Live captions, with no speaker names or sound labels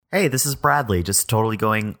Hey, this is Bradley, just totally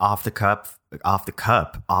going off the cuff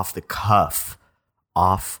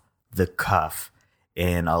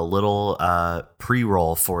in a little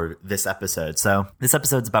pre-roll for this episode. So this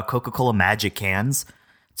episode's about Coca-Cola Magic Cans.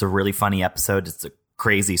 It's a really funny episode. It's a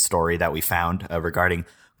crazy story that we found regarding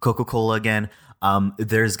Coca-Cola again.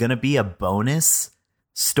 There's going to be a bonus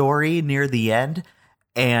story near the end.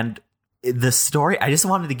 And the story, I just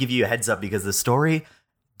wanted to give you a heads up because the story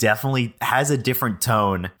definitely has a different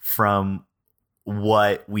tone from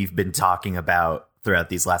what we've been talking about throughout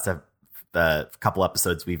these last couple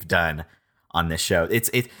episodes we've done on this show.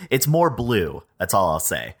 It's more blue. That's all I'll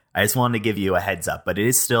say. I just wanted to give you a heads up, but it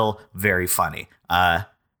is still very funny. We're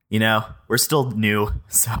still new,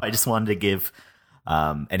 so I just wanted to give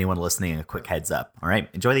anyone listening a quick heads up. All right,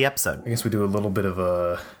 enjoy the episode. I guess we do a little bit of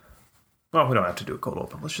a... Well, we don't have to do a cold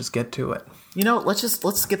open. Let's just get to it.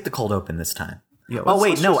 Let's skip the cold open this time. Yeah,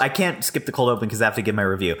 I can't skip the cold open because I have to give my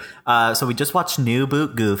review. So we just watched New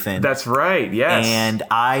Boot Goofin'. That's right, yes. And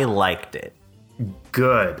I liked it.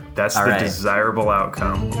 Good. That's the desirable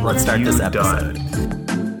outcome. Let's start this episode.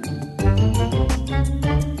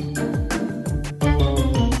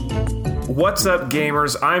 What's up,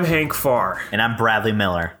 gamers? I'm Hank Farr. And I'm Bradley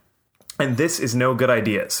Miller. And this is No Good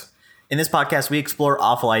Ideas. In this podcast, we explore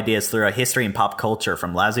awful ideas through a history and pop culture,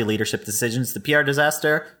 from lousy leadership decisions to PR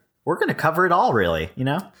disaster. We're going to cover it all, really,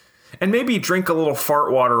 And maybe drink a little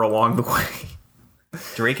fart water along the way.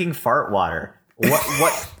 Drinking fart water.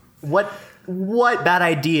 What bad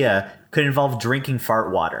idea could involve drinking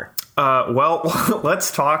fart water? Well,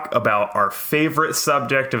 let's talk about our favorite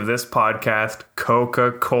subject of this podcast,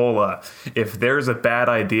 Coca-Cola. If there's a bad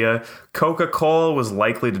idea, Coca-Cola was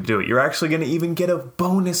likely to do it. You're actually going to even get a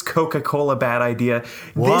bonus Coca-Cola bad idea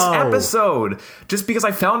this episode, just because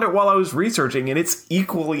I found it while I was researching, and it's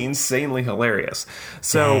equally insanely hilarious.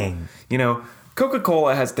 So,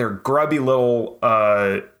 Coca-Cola has their grubby little,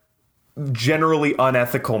 generally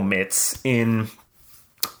unethical mitts in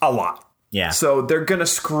a lot. Yeah. So they're going to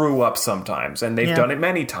screw up sometimes, and they've done it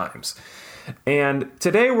many times. And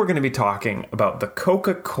today we're going to be talking about the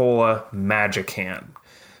Coca-Cola Magic Can.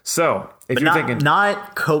 So,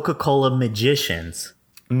 not Coca-Cola magicians.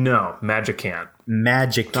 No, Magic Can.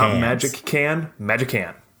 Magic Not cans. Magic Can, Magic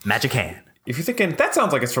Can. Magic Can. If you're thinking, that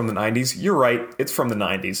sounds like it's from the 90s, you're right. It's from the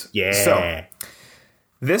 90s. Yeah. So,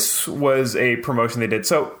 this was a promotion they did.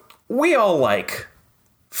 So, we all like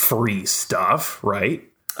free stuff, right?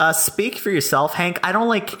 Speak for yourself, Hank. I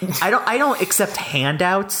don't accept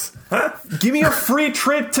handouts. Give me a free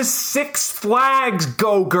trip to Six Flags,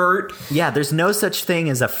 Go-Gurt. Yeah, there's no such thing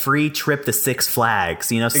as a free trip to Six Flags.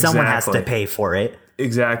 Someone has to pay for it.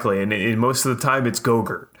 Exactly, and most of the time it's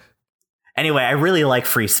Go-Gurt. Anyway, I really like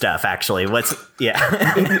free stuff, actually.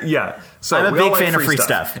 Yeah. So I'm a big fan of free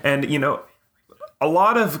stuff. And, a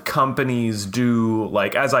lot of companies do,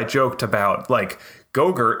 as I joked about,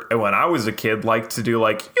 Go-Gurt, when I was a kid, liked to do,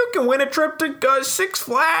 you can win a trip to Six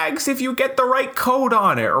Flags if you get the right code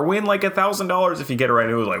on it, or win, $1,000 if you get it right.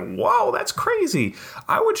 And it was like, whoa, that's crazy.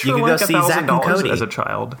 I would sure like $1,000 as a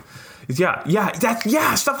child.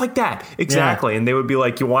 Yeah, stuff like that. Exactly. Yeah. And they would be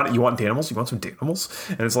like, you want Danimals? You want some Danimals?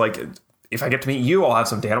 And it's like, if I get to meet you, I'll have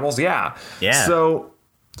some Danimals. Yeah. Yeah. So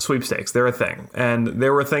sweepstakes, they're a thing. And they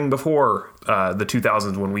were a thing before the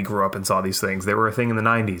 2000s when we grew up and saw these things. They were a thing in the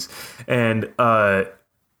 90s. And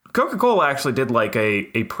Coca-Cola actually did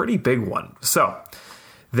a pretty big one. So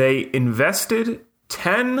they invested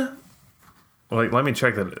 10... let me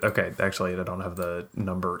check that. Okay, actually, I don't have the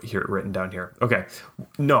number here written down here. Okay.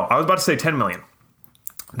 No, I was about to say 10 million.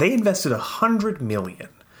 They invested 100 million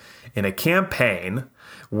in a campaign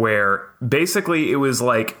where basically it was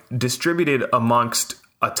distributed amongst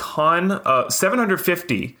a ton,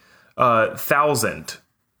 750,000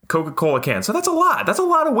 Coca-Cola cans. So that's a lot. That's a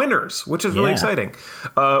lot of winners, which is really exciting.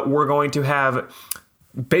 We're going to have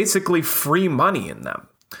basically free money in them.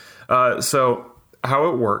 So how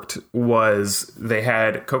it worked was they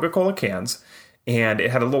had Coca-Cola cans, and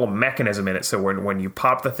it had a little mechanism in it. So when you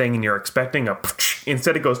pop the thing and you're expecting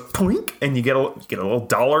instead it goes twink, and you get a little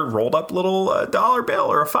dollar rolled up little dollar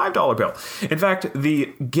bill or a $5 bill. In fact,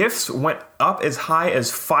 the gifts went up as high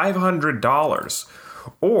as $500.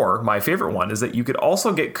 Or my favorite one is that you could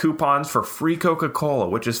also get coupons for free Coca-Cola,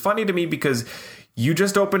 which is funny to me because you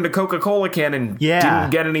just opened a Coca-Cola can and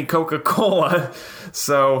didn't get any Coca-Cola.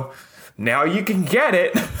 So now you can get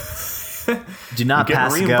it. Do not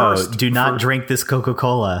pass go. Do not drink this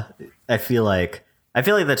Coca-Cola. I feel like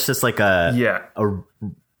that's just a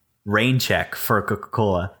rain check for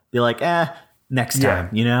Coca-Cola. Be like, next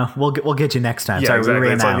time, we'll get you next time. Yeah,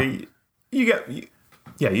 sorry, exactly. we ran out.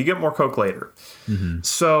 You get more Coke later. Mm-hmm.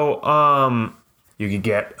 So, you could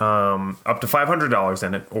get up to $500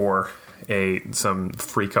 in it or some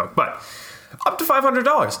free Coke. But up to $500.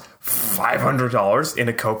 $500 in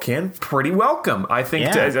a Coke can, pretty welcome. I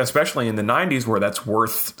think, especially in the 90s where that's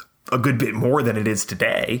worth a good bit more than it is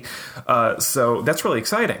today. So that's really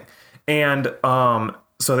exciting. And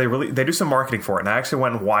so they do some marketing for it. And I actually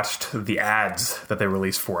went and watched the ads that they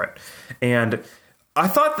released for it. And I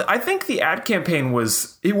think the ad campaign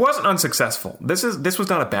wasn't unsuccessful. This was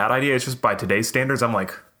not a bad idea. It's just by today's standards, I'm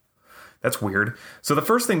like, that's weird. So the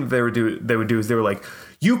first thing that they would do is they were like,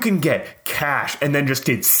 you can get cash, and then just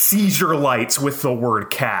did seizure lights with the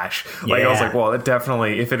word cash. Like, I was like, well, that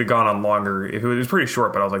definitely, if it had gone on longer, if it was pretty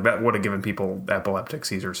short, but I was like, that would have given people epileptic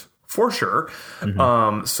seizures for sure.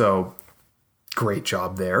 Mm-hmm. So great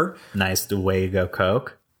job there. Nice way to go,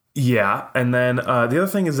 Coke. Yeah. And then the other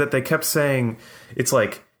thing is that they kept saying, it's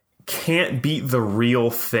like, can't beat the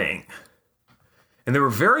real thing. And they were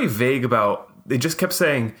very vague they just kept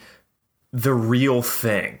saying, the real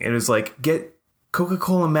thing. It was like, get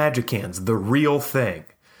Coca-Cola Magic Cans, the real thing.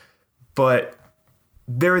 But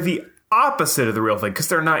they're the opposite of the real thing because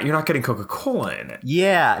you're not getting Coca-Cola in it.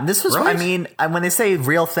 Yeah, this was, right? I mean, when they say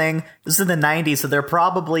real thing, this is in the 90s, so they're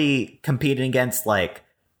probably competing against like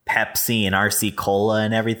Pepsi and RC Cola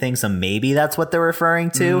and everything, so maybe that's what they're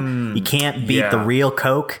referring to. You can't beat the real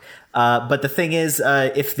Coke. But the thing is,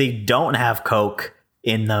 if they don't have Coke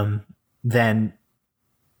in them, then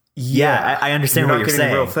I understand what you're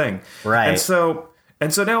saying. You're not getting the real thing. Right.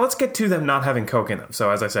 And so now let's get to them not having Coke in them.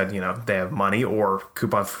 So as I said, they have money or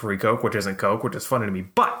coupons for free Coke, which isn't Coke, which is funny to me.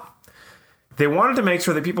 But they wanted to make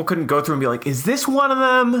sure that people couldn't go through and be like, is this one of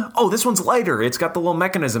them? Oh, this one's lighter. It's got the little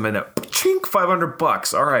mechanism in it. Chink,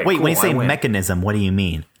 $500. All right. Wait, cool, when you say mechanism, what do you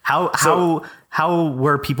mean? How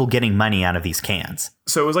were people getting money out of these cans?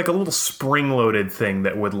 So it was like a little spring-loaded thing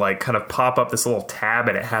that would like kind of pop up this little tab,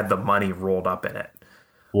 and it had the money rolled up in it.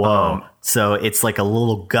 Whoa. So it's like a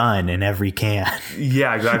little gun in every can.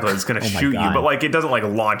 Yeah, exactly. It's going to shoot you, but like it doesn't like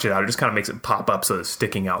launch it out. It just kind of makes it pop up so it's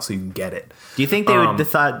sticking out so you can get it. Do you think they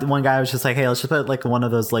thought one guy was just like, hey, let's just put like one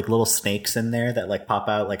of those like little snakes in there that like pop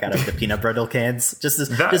out like out of the peanut brittle cans? Just a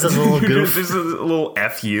little goof. Just a little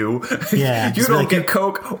FU. Yeah. You don't get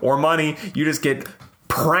Coke or money. You just get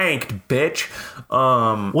pranked, bitch.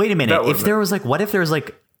 Wait a minute. If there was like, what if there was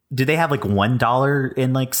like, do they have like $1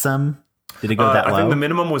 in like some... Did it go that low? I think the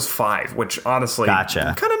minimum was $5, which honestly, kind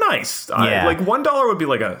of nice. Yeah. Like $1 would be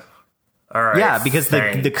like a, all right. Yeah, because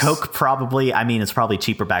the Coke probably, I mean, it's probably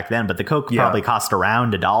cheaper back then, but the Coke probably cost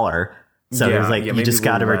around $1. So there's like, you just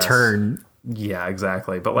got to return. Yeah,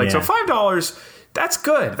 exactly. But like, so $5, that's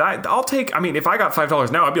good. I'll take, I mean, if I got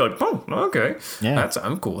 $5 now, I'd be like, oh, okay. Yeah.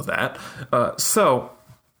 I'm cool with that. So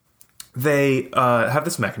they have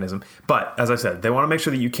this mechanism, but as I said, they want to make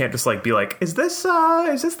sure that you can't just like be like, is this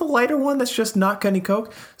the lighter one that's just not any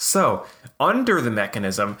Coke? So under the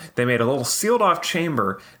mechanism, they made a little sealed off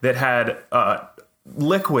chamber that had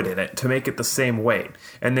liquid in it to make it the same weight,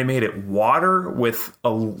 and they made it water with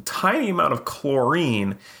a tiny amount of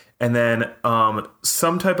chlorine. And then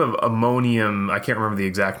some type of ammonium, I can't remember the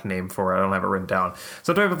exact name for it, I don't have it written down.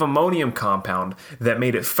 Some type of ammonium compound that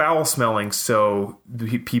made it foul smelling so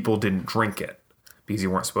people didn't drink it because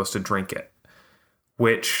you weren't supposed to drink it.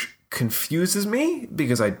 Which confuses me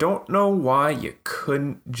because I don't know why you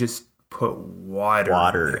couldn't just put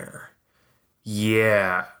water in there.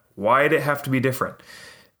 Yeah. Why did it have to be different?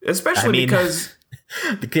 Especially because...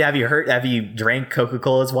 Have you drank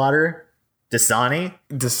Coca-Cola's water? Dasani?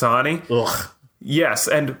 Ugh. Yes,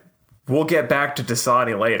 and we'll get back to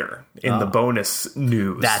Dasani later in the bonus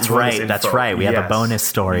news. That's right. We have a bonus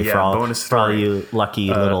story for all you lucky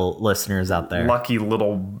little listeners out there. Lucky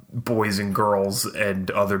little boys and girls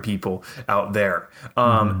and other people out there.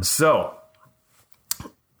 So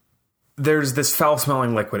there's this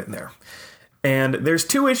foul-smelling liquid in there. And there's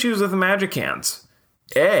two issues with the Magic Cans.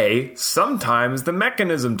 A, sometimes the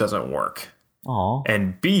mechanism doesn't work. Aww.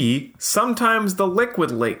 And B, sometimes the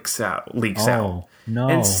liquid leaks out. No.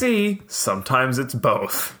 And C, sometimes it's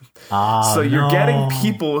both. So you're getting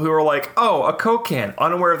people who are like, oh, a Coke can,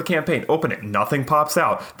 unaware of the campaign, open it, nothing pops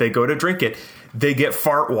out. They go to drink it, they get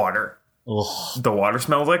fart water. Ugh. The water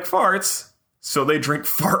smells like farts, so they drink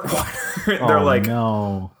fart water. They're like,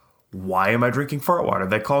 no. Why am I drinking fart water?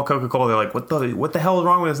 They call Coca-Cola. They're like, what the hell is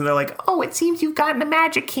wrong with this? And they're like, oh, it seems you've gotten a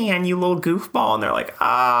Magic Can, you little goofball. And they're like,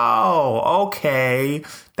 oh, okay.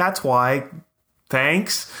 That's why.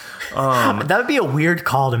 Thanks. That would be a weird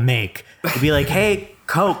call to make. To be like, hey,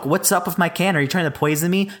 Coke, what's up with my can? Are you trying to poison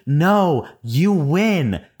me? No, you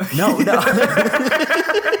win. No.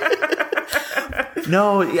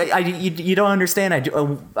 No, you don't understand.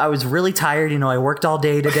 I was really tired. I worked all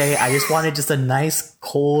day today. I just wanted just a nice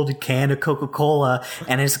cold can of Coca-Cola,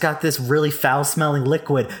 and it's got this really foul smelling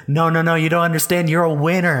liquid. No, you don't understand. You're a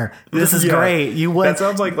winner. This is great. You win. That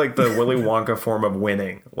sounds like the Willy Wonka form of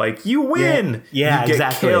winning. Like, you win. Yeah, you get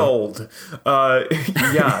exactly. killed.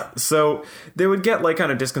 So they would get like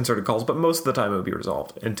kind of disconcerted calls, but most of the time it would be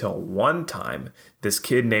resolved until one time this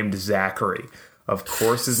kid named Zachary. Of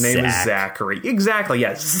course, his name is Zachary. Exactly.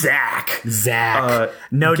 Yeah, Zach.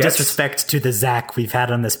 No disrespect to the Zach we've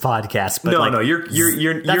had on this podcast, but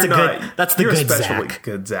that's the good Zach.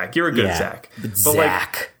 Good Zach. You're a good Zach. But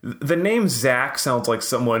Zach. The name Zach sounds like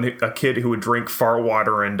a kid who would drink fart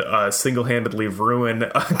water and single-handedly ruin a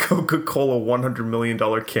Coca-Cola $100 million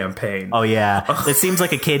campaign. Oh yeah, it seems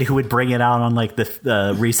like a kid who would bring it out on like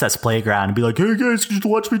the recess playground and be like, "Hey guys, just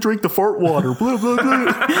watch me drink the fart water." Blah, blah,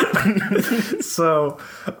 blah. So,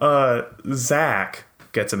 Zach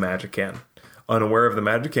gets a Magic Can. Unaware of the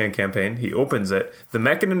Magic Can campaign, he opens it. The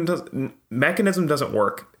mechanism doesn't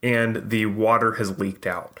work, and the water has leaked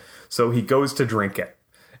out. So he goes to drink it,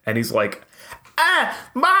 and he's like,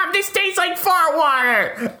 Mom, this tastes like fart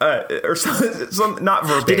water! Or some not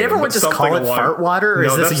verbatim. Did everyone just call it fart water, or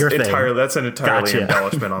is this your thing? That's an entirely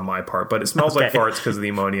embellishment on my part, but it smells like farts because of the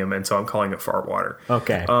ammonium, and so I'm calling it fart water.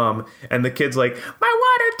 Okay. And the kid's like, my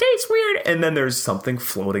water tastes weird, and then there's something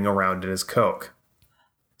floating around in his Coke.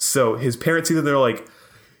 So his parents they're like,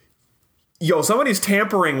 yo, somebody's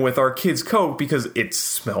tampering with our kid's Coke because it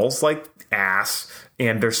smells like ass,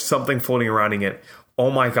 and there's something floating around in it. Oh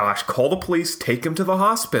my gosh, call the police, take him to the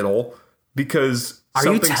hospital because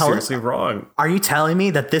something's seriously wrong. Are you telling me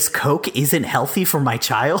that this Coke isn't healthy for my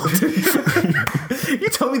child? You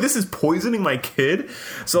tell me this is poisoning my kid?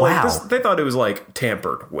 So like they thought it was like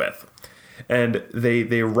tampered with. And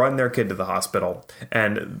they run their kid to the hospital,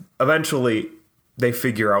 and eventually they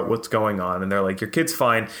figure out what's going on, and they're like, your kid's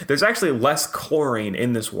fine. There's actually less chlorine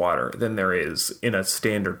in this water than there is in a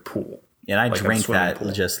standard pool. And I drink that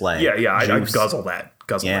pool. Just like I guzzle that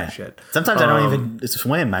shit. Sometimes I don't even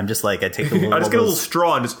swim. I'm just like I take a little. I just get a little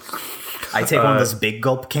straw and just. I take one of those big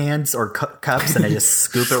gulp cans or cups and I just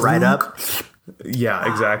scoop it right up. Yeah,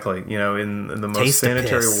 exactly. In the most taste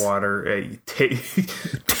sanitary water, taste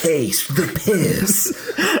the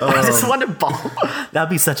piss. I just want to ball. That'd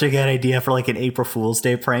be such a good idea for like an April Fool's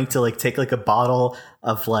Day prank to like take like a bottle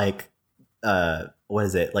of like what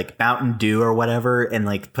is it, like Mountain Dew or whatever, and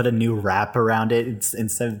like put a new wrap around it.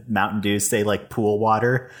 Instead of Mountain Dew, say like pool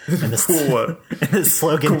water. And the, and the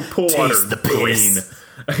slogan, pool taste water, the piss.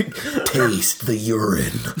 Taste the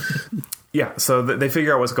urine. Yeah, so they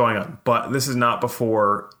figure out what's going on. But this is not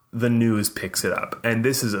before the news picks it up. And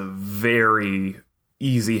this is a very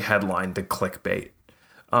easy headline to clickbait.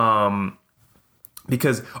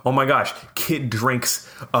 Because, oh my gosh, kid drinks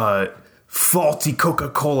faulty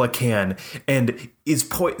Coca-Cola can and is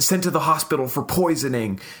sent to the hospital for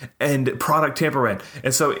poisoning and product tamperment.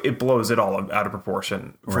 And so it blows it all out of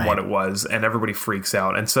proportion from what it was, and everybody freaks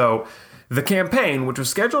out. And so the campaign, which was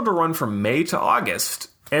scheduled to run from May to August,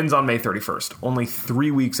 ends on May 31st, only 3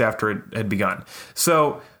 weeks after it had begun.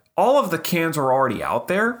 So all of the cans were already out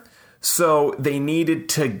there, so they needed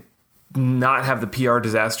to not have the PR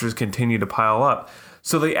disasters continue to pile up.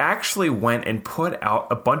 So they actually went and put out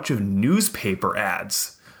a bunch of newspaper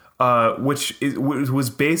ads, which was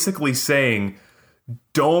basically saying,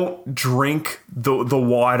 don't drink the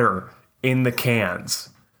water in the cans.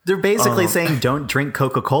 They're basically saying, don't drink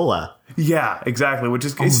Coca-Cola. Yeah, exactly, which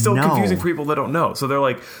is it's still confusing for people that don't know. So they're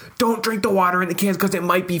like, don't drink the water in the cans because it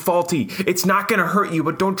might be faulty. It's not going to hurt you,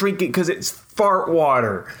 but don't drink it because it's fart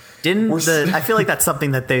water. I feel like that's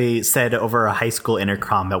something that they said over a high school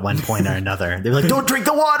intercom at one point or another. They were like, don't drink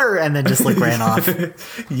the water, and then just like ran off.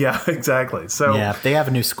 Yeah, exactly. So yeah, they have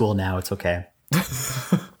a new school now. It's okay.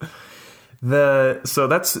 So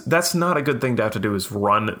that's not a good thing to have to do, is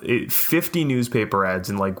run 50 newspaper ads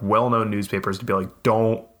in like well-known newspapers to be like,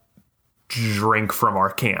 don't drink from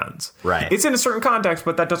our cans. Right. It's in a certain context,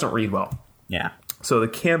 but that doesn't read well. Yeah. So the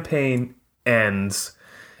campaign ends,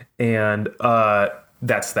 and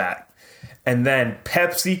that's that. And then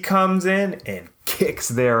Pepsi comes in and kicks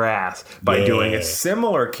their ass by doing a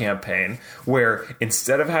similar campaign where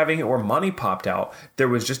instead of having it where money popped out, there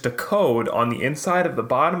was just a code on the inside of the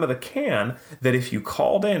bottom of the can that if you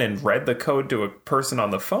called in and read the code to a person on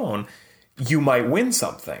the phone, you might win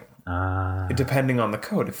something. Depending on the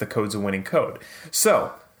code, if the code's a winning code.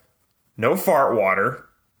 So, no fart water,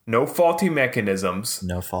 no faulty mechanisms,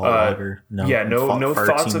 No fault water. No, no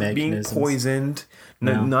thoughts of being mechanisms. poisoned.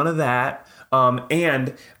 None of that.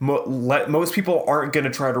 And most people aren't going to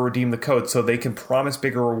try to redeem the code, so they can promise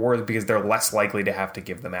bigger rewards because they're less likely to have to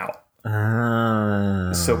give them out.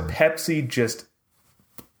 So Pepsi just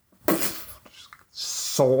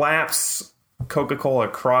slaps Coca-Cola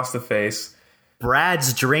across the face.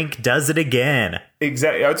 Brad's drink does it again.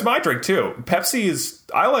 Exactly. It's my drink too.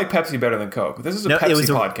 I like Pepsi better than Coke. This is a Pepsi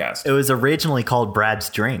podcast. It was originally called Brad's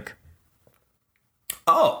drink.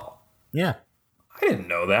 Oh, Yeah. I didn't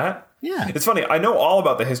know that. Yeah. It's funny. I know all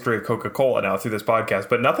about the history of Coca-Cola now through this podcast,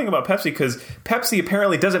 but nothing about Pepsi because Pepsi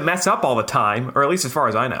apparently doesn't mess up all the time, or at least as far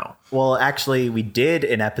as I know. Well, actually, we did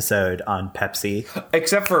an episode on Pepsi.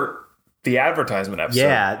 Except for the advertisement episode.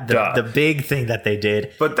 Yeah, the big thing that they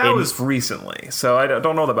did. But that was recently, so I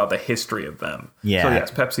don't know about the history of them. Yeah. So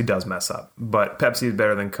yes, Pepsi does mess up. But Pepsi is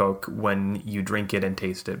better than Coke when you drink it and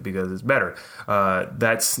taste it because it's better.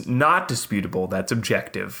 That's not disputable. That's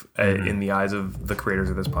objective in the eyes of the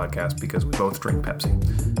creators of this podcast because we both drink Pepsi.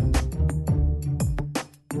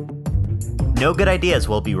 No Good Ideas.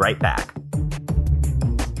 We'll be right back.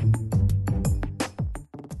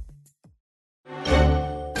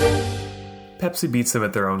 Pepsi beats them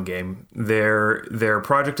at their own game. Their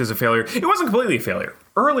project is a failure. It wasn't completely a failure.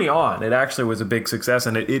 Early on, it actually was a big success,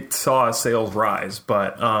 and it saw sales rise.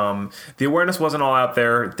 But the awareness wasn't all out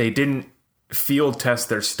there. They didn't field test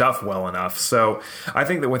their stuff well enough. So I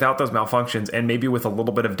think that without those malfunctions, and maybe with a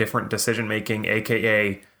little bit of different decision making,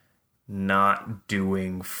 aka not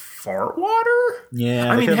doing fart water.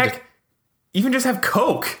 Yeah. I mean, heck, even just have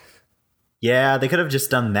Coke. Yeah, they could have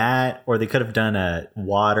just done that, or they could have done a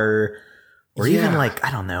water. Or even like,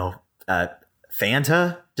 I don't know,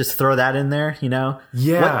 Fanta. Just throw that in there, you know?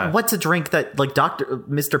 Yeah. What's a drink that, like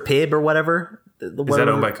Mr. Pibb or whatever? Is that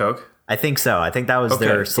owned by Coke? I think so. I think that was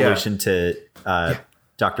their solution to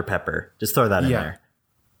Dr. Pepper. Just throw that in there.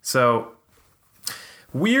 So,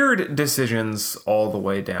 weird decisions all the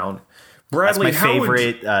way down. Bradley, that's my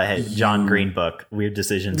favorite John Green book. Weird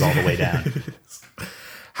decisions all the way down.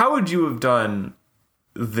 How would you have done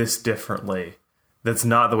this differently? That's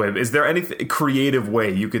not the way. Is there any creative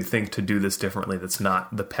way you could think to do this differently that's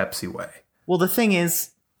not the Pepsi way? Well, the thing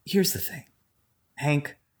is, here's the thing,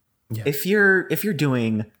 Hank. Yeah. If you're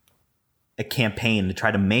doing a campaign to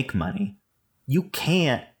try to make money, you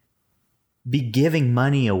can't be giving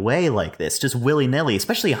money away like this, just willy-nilly,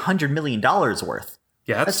 especially $100 million worth.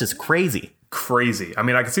 Yeah, that's just crazy. Crazy. I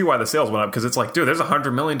mean, I can see why the sales went up because it's like, dude, there's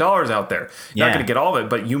 $100 million out there. You're not going to get all of it,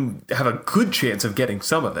 but you have a good chance of getting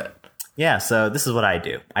some of it. Yeah, so this is what I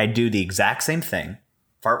do. I do the exact same thing,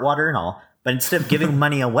 fart water and all, but instead of giving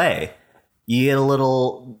money away, you get a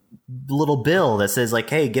little bill that says like,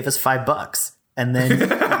 "Hey, give us $5," and then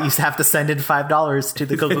you have to send in $5 to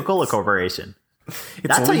the Coca-Cola Corporation.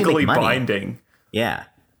 That's legally how you make money. Binding. Yeah.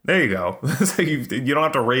 There you go. So you don't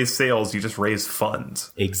have to raise sales; you just raise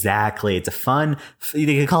funds. Exactly. It's a fun. You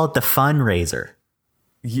can call it the fundraiser.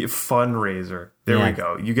 Yeah, fundraiser. There we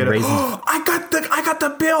go. You get a. Oh, I got the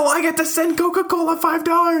bill. I get to send Coca-Cola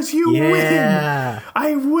 $5. You win.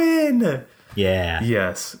 I win. Yeah.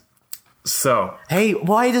 Yes. So. Hey,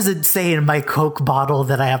 why does it say in my Coke bottle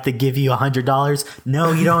that I have to give you $100?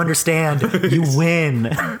 No, you don't understand. You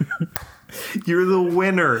win. You're the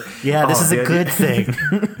winner. Yeah, this is a good thing.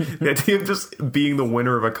 The idea of just being the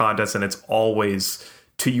winner of a contest and it's always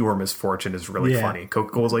to your misfortune is really funny.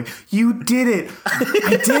 Coca-Cola's like, you did it.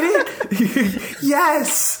 I did it.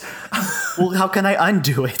 Yes. Well, how can I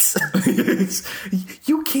undo it?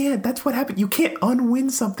 You can't. That's what happened. You can't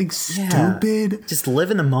unwin something stupid. Just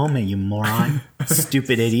live in the moment, you moron.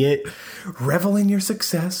 Stupid idiot. Revel in your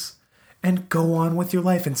success and go on with your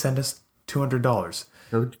life and send us $200.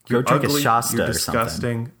 Go drink ugly, a Shasta you're or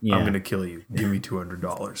disgusting. Something. Yeah. I'm going to kill you. Give me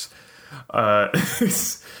 $200.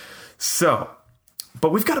 So,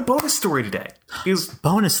 but we've got a bonus story today.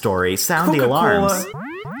 Bonus story? Sound the alarms.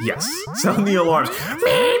 Yes, sound the alarms.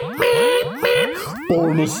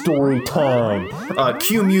 Bonus story time.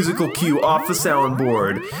 Cue musical cue off the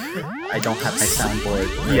soundboard. I don't have my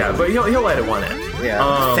soundboard. Yeah, but he'll edit one in.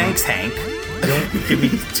 Yeah. Thanks, Hank. Don't give me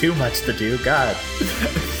too much to do. God.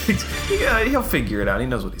 Yeah, he'll figure it out. He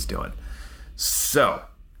knows what he's doing. So,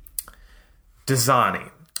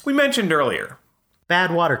 Dasani. We mentioned earlier.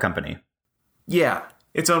 Bad water company. Yeah,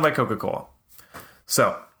 it's owned by Coca-Cola.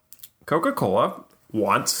 So, Coca-Cola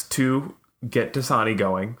wants to get Dasani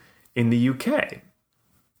going in the UK.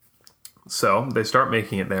 So, they start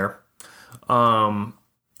making it there.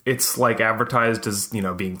 It's like advertised as,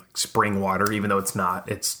 being like spring water, even though it's not.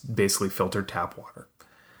 It's basically filtered tap water.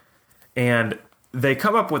 And they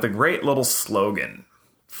come up with a great little slogan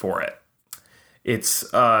for it. It's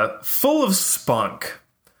full of spunk,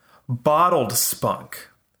 bottled spunk.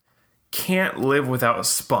 Can't live without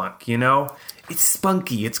spunk, you know? It's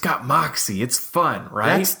spunky, it's got moxie, it's fun,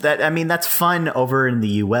 right? That's fun over in the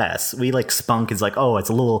US. We like spunk is like, oh, it's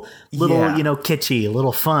a little kitschy, a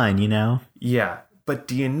little fun, you know? Yeah. But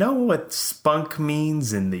do you know what spunk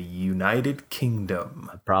means in the United Kingdom?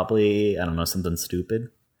 Probably, I don't know, something stupid.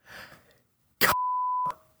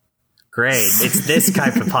 Great. It's this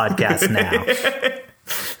type of podcast now.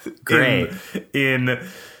 Great. In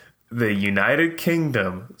the United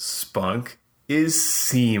Kingdom, spunk is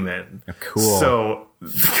semen. Cool. So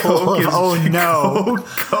Coke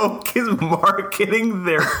is marketing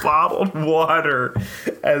their bottled water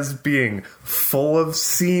as being full of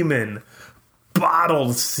semen.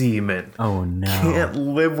 Bottled semen. Oh no. Can't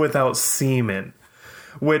live without semen.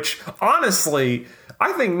 Which, honestly,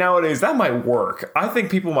 I think nowadays that might work. I think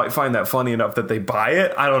people might find that funny enough that they buy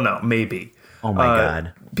it. I don't know. Maybe. Oh my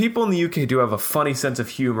God. People in the UK do have a funny sense of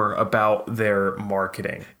humor about their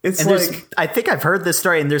marketing. I think I've heard this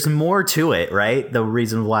story, and there's more to it, right? The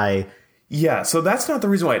reason why. Yeah, so that's not the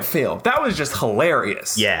reason why it failed. That was just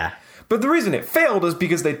hilarious. Yeah. But the reason it failed is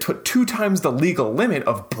because they took 2 times the legal limit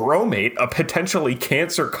of bromate, a potentially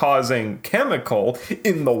cancer-causing chemical,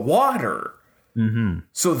 in the water. Mm-hmm.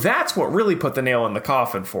 So that's what really put the nail in the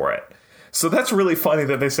coffin for it. So that's really funny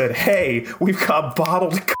that they said, hey, we've got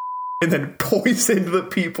bottled and then poisoned the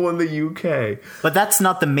people in the UK. But that's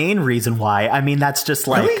not the main reason why. I mean, that's just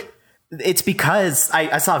like... Really? It's because...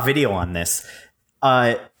 I saw a video on this.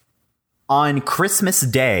 On Christmas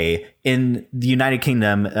Day in the United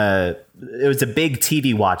Kingdom, it was a big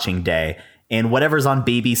TV watching day. And whatever's on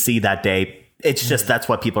BBC that day, it's just that's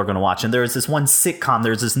what people are going to watch. And there's this one sitcom.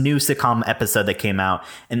 There's this new sitcom episode that came out.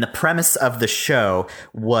 And the premise of the show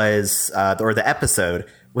was, or the episode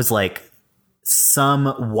was like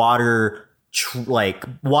some water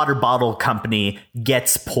bottle company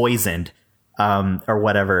gets poisoned or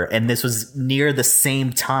whatever. And this was near the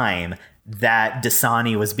same time that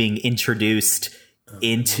Dasani was being introduced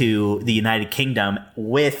into the United Kingdom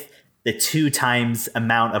with the 2 times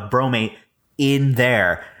amount of bromate in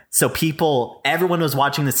there. So everyone was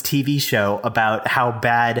watching this TV show about how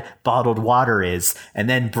bad bottled water is, and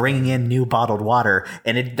then bringing in new bottled water,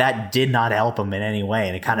 and that did not help them in any way,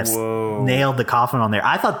 and it kind of nailed the coffin on there.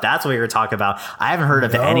 I thought that's what you were talking about. I haven't heard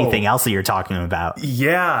of anything else that you're talking about.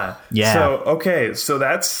 Yeah.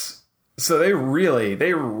 So they really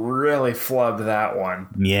flubbed that one.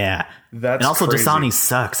 Yeah. And also crazy. Dasani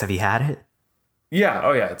sucks. Have you had it? Yeah.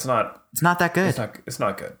 Oh yeah. It's not that good. It's not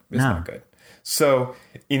good. It's not good. So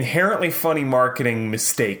inherently funny marketing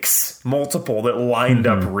mistakes, multiple that lined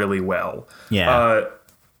up really well. Yeah.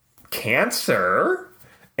 Cancer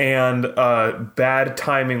and bad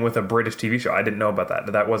timing with a British TV show. I didn't know about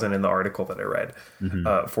that. That wasn't in the article that I read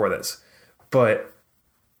for this. But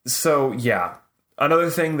so, yeah.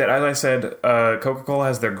 Another thing that, as I said, Coca-Cola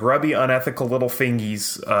has their grubby, unethical little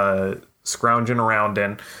fingies scrounging around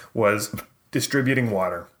in was distributing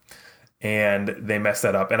water. And they messed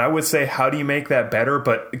that up. And I would say, how do you make that better?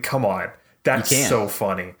 But come on. That's so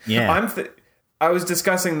funny. Yeah. I was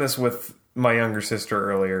discussing this with my younger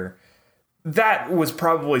sister earlier. That was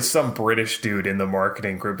probably some British dude in the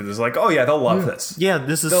marketing group that was like, "Oh yeah, they'll love this. Yeah,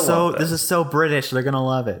 this is so British. They're gonna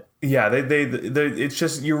love it." Yeah, they it's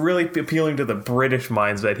just you're really appealing to the British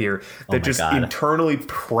mindset here that internally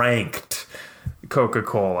pranked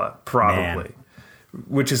Coca-Cola, probably, Man.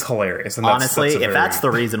 Which is hilarious. And honestly, if that's the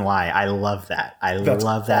reason why, I love that. I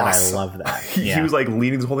love that. Awesome. I love that. Yeah. He was like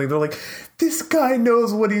leading this whole thing. They're like, "This guy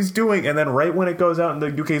knows what he's doing," and then right when it goes out in the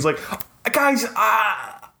UK, he's like, "Guys,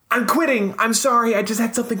 I'm quitting. I'm sorry. I just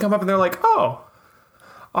had something come up." And they're like, "Oh,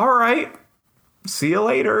 all right. See you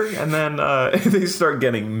later." And then they start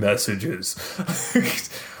getting messages.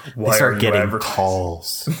 They start getting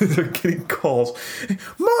calls. They're getting calls.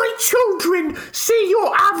 "My children see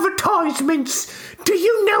your advertisements. Do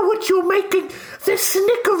you know what you're making? They're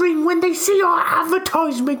snickering when they see our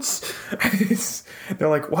advertisements." They're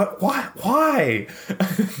like, "What? Why?"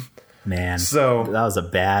 Man, so that was a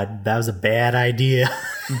bad idea.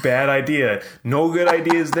 Bad idea. No good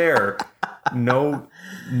ideas there. No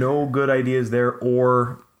good ideas there,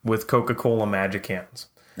 or with Coca-Cola Magic Cans.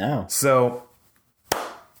 No. So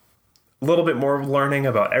a little bit more learning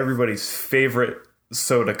about everybody's favorite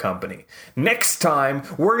soda company. Next time,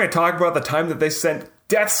 we're going to talk about the time that they sent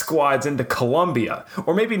death squads into Colombia.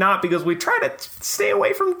 Or maybe not, because we try to stay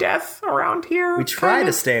away from death around here. We try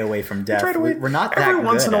to stay away from death. We're not that Every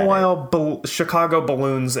once in a good while, Chicago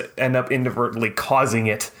balloons end up inadvertently causing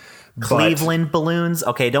it. Cleveland balloons.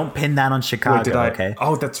 Okay, don't pin that on Chicago. Wait, did I? Okay.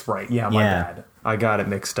 Oh, that's right. Yeah, my bad. I got it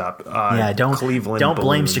mixed up. Don't blame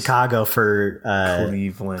balloons. Chicago for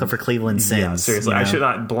Cleveland sins. Yeah, seriously, I should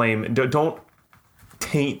not blame. Don't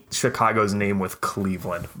taint Chicago's name with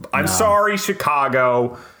Cleveland. I'm sorry,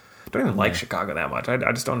 Chicago. I don't even like Chicago that much.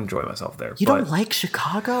 I just don't enjoy myself there. You don't like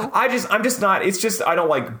Chicago? I'm just not. It's just I don't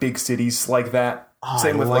like big cities like that. Oh,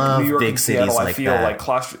 Same with love like New York big and Seattle. cities I feel like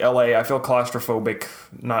LA. I feel claustrophobic.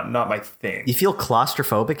 Not my thing. You feel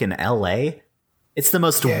claustrophobic in LA? It's the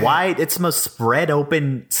most wide. It's the most spread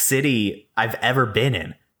open city I've ever been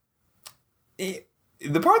in.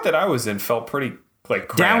 The part that I was in felt pretty like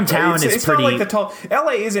cramped. Downtown is it's pretty. Not like the tall.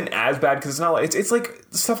 LA isn't as bad because it's not like it's like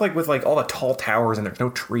stuff like with like all the tall towers and there's no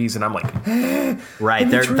trees and I'm like, right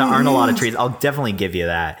there aren't a lot of trees. I'll definitely give you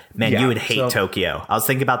that. Man, you would hate Tokyo. I was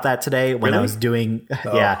thinking about that today when I was doing.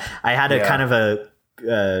 I had a kind of a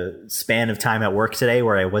span of time at work today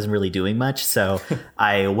where I wasn't really doing much, so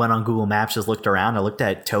I went on Google Maps, just looked around. I looked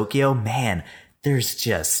at Tokyo. Man, it's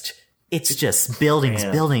just buildings.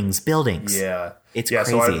 Yeah, it's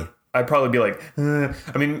crazy. So I'd probably be like,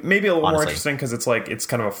 I mean, maybe a little more interesting because it's like it's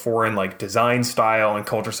kind of a foreign like design style and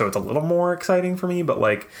culture, so it's a little more exciting for me. But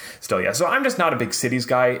like, still, yeah. So I'm just not a big cities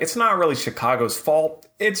guy. It's not really Chicago's fault.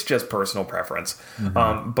 It's just personal preference. Mm-hmm.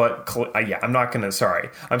 I'm not gonna.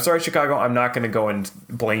 I'm sorry, Chicago. I'm not gonna go and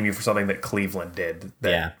blame you for something that Cleveland did.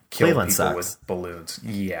 That killed Cleveland people sucks. with balloons.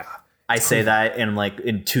 Yeah. I say that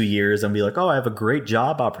in 2 years, I'll be like, oh, I have a great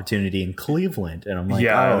job opportunity in Cleveland. And I'm like,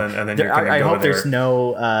 and then I hope there's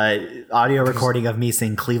no audio recording of me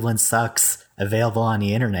saying Cleveland sucks available on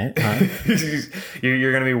the internet. Huh?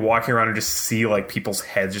 You're going to be walking around and just see like people's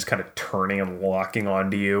heads just kind of turning and locking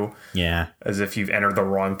onto you. Yeah. As if you've entered the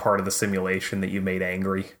wrong part of the simulation that you made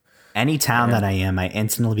angry. Any town that I am, I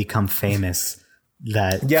instantly become famous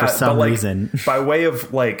for some reason. By way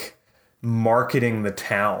of like marketing the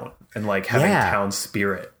town. And like having town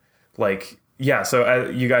spirit, like So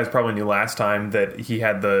you guys probably knew last time that he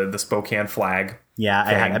had the Spokane flag. Yeah,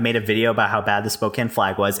 I made a video about how bad the Spokane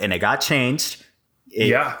flag was, and it got changed.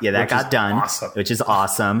 That got done, which is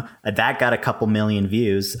awesome. That got a couple million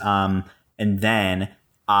views. And then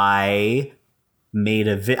I made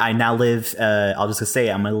I now live. I'll just say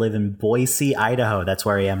I'm gonna live in Boise, Idaho. That's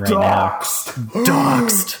where I am right now.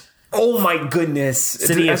 Doxed. Oh my goodness.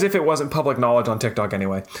 As if it wasn't public knowledge on TikTok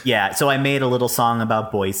anyway. Yeah, so I made a little song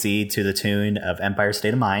about Boise to the tune of Empire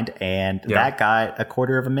State of Mind, and that got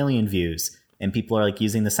 250,000 views. And people are like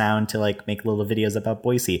using the sound to like make little videos about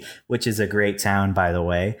Boise, which is a great town, by the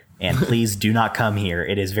way. And please do not come here.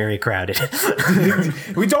 It is very crowded.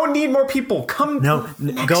 We don't need more people.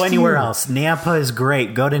 Go anywhere else. Nampa is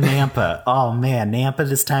great. Go to Nampa. Oh man, Nampa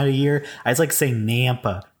this time of year. I just like to say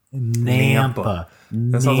Nampa.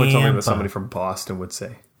 That sounds like something that somebody from Boston would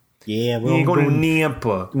say. Yeah, we're going to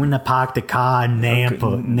Nampa. We're gonna park the car in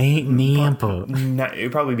Nampa. Nampa.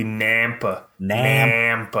 It'd probably be Nampa.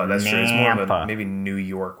 Nampa. That's true. It's more of a, maybe New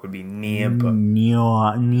York would be Nampa.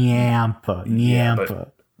 Nampa. Yeah,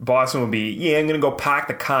 but Boston would be, I'm gonna go park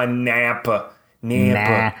the car in Nampa.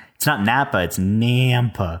 Nah, it's not Napa. It's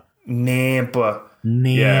Nampa. Nampa.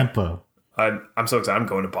 Yeah. I'm so excited. I'm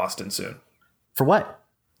going to Boston soon. For what?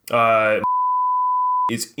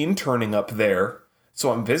 Is interning up there,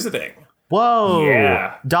 so I'm visiting. Whoa!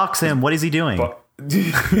 Yeah, dox him. What is he doing? You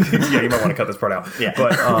might want to cut this part out. Yeah,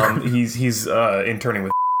 but he's interning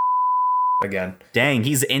with again. Dang,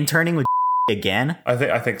 he's interning with again.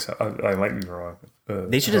 I think so. I might be wrong.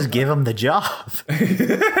 They should just give him the job.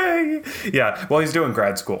 Yeah, well, he's doing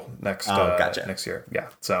grad school next year. Yeah,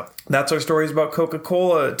 so that's our stories about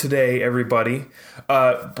Coca-Cola today, everybody.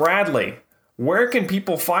 Bradley, where can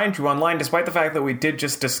people find you online, despite the fact that we did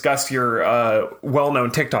just discuss your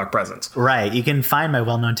well-known TikTok presence? Right. You can find my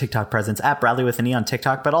well-known TikTok presence at Bradley with an E on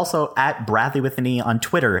TikTok, but also at Bradley with an E on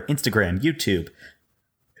Twitter, Instagram, YouTube.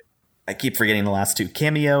 I keep forgetting the last two.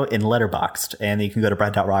 Cameo and Letterboxd. And you can go to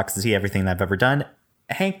Brad.rocks to see everything that I've ever done.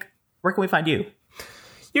 Hank, where can we find you?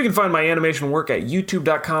 You can find my animation work at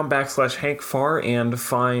youtube.com/HankFar and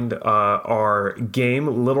find our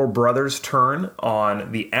game Little Brother's Turn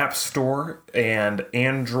on the App Store and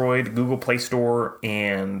Android, Google Play Store,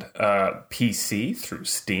 and PC through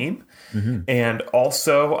Steam. Mm-hmm. And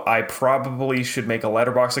also, I probably should make a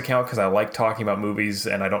Letterboxd account because I like talking about movies,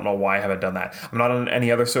 and I don't know why I haven't done that. I'm not on any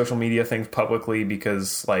other social media things publicly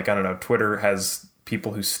because, like, I don't know, Twitter has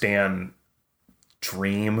people who stan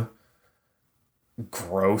Dream.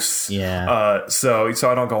 Gross. Yeah. So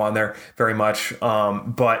I don't go on there very much.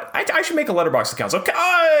 But I should make a Letterboxd account. So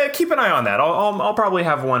keep an eye on that. I'll probably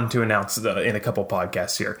have one to announce in a couple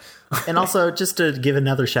podcasts here. And also, just to give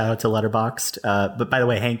another shout out to Letterboxd. But by the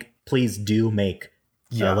way, Hank, please do make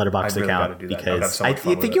a Letterboxd I really gotta account, do that. because so I much fun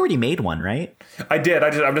with think it. you already made one, right? I did. I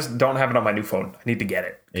just don't have it on my new phone. I need to get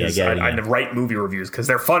it. Yeah, 'Cause get it I again. write movie reviews because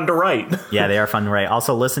they're fun to write. Yeah, they are fun to write.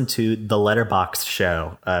 Also, listen to the Letterboxd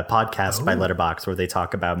Show, a podcast by Letterboxd where they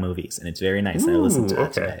talk about movies, and it's very nice. I listened to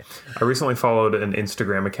that today. I recently followed an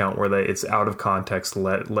Instagram account where it's out of context.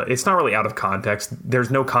 It's not really out of context. There's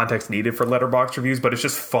no context needed for Letterboxd reviews, but it's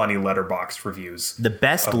just funny Letterboxd reviews. The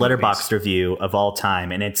best Letterboxd review of all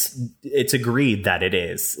time, and it's agreed that it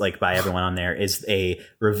is, like, by everyone on there, is a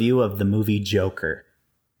review of the movie Joker,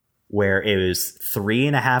 where it was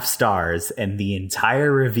 3.5 stars, and the entire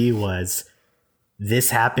review was,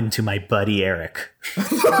 "This happened to my buddy Eric."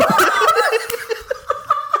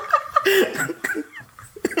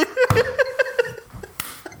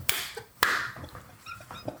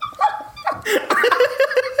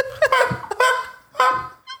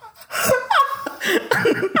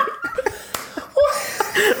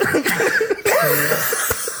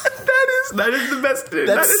 That is the best.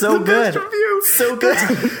 That's so good. Best review. So good.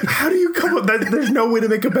 How do you come up? There's no way to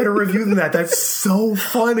make a better review than that. That's so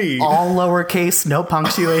funny. All lowercase, no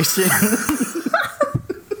punctuation.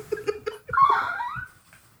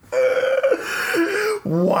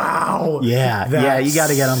 Wow. Yeah, you got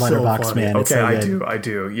to get on so Letterboxd, funny. man. It's Okay, so good. I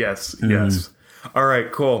do. Yes, yes. All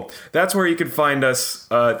right, cool. That's where you can find us.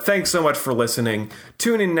 Thanks so much for listening.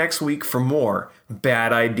 Tune in next week for more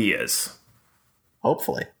bad ideas.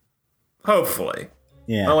 Hopefully. Yeah.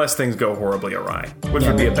 Yeah. Unless things go horribly awry, which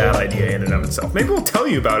would be a bad idea in and of itself. Maybe we'll tell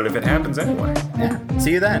you about it if it happens anyway. Yeah.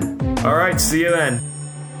 See you then. All right, see you then.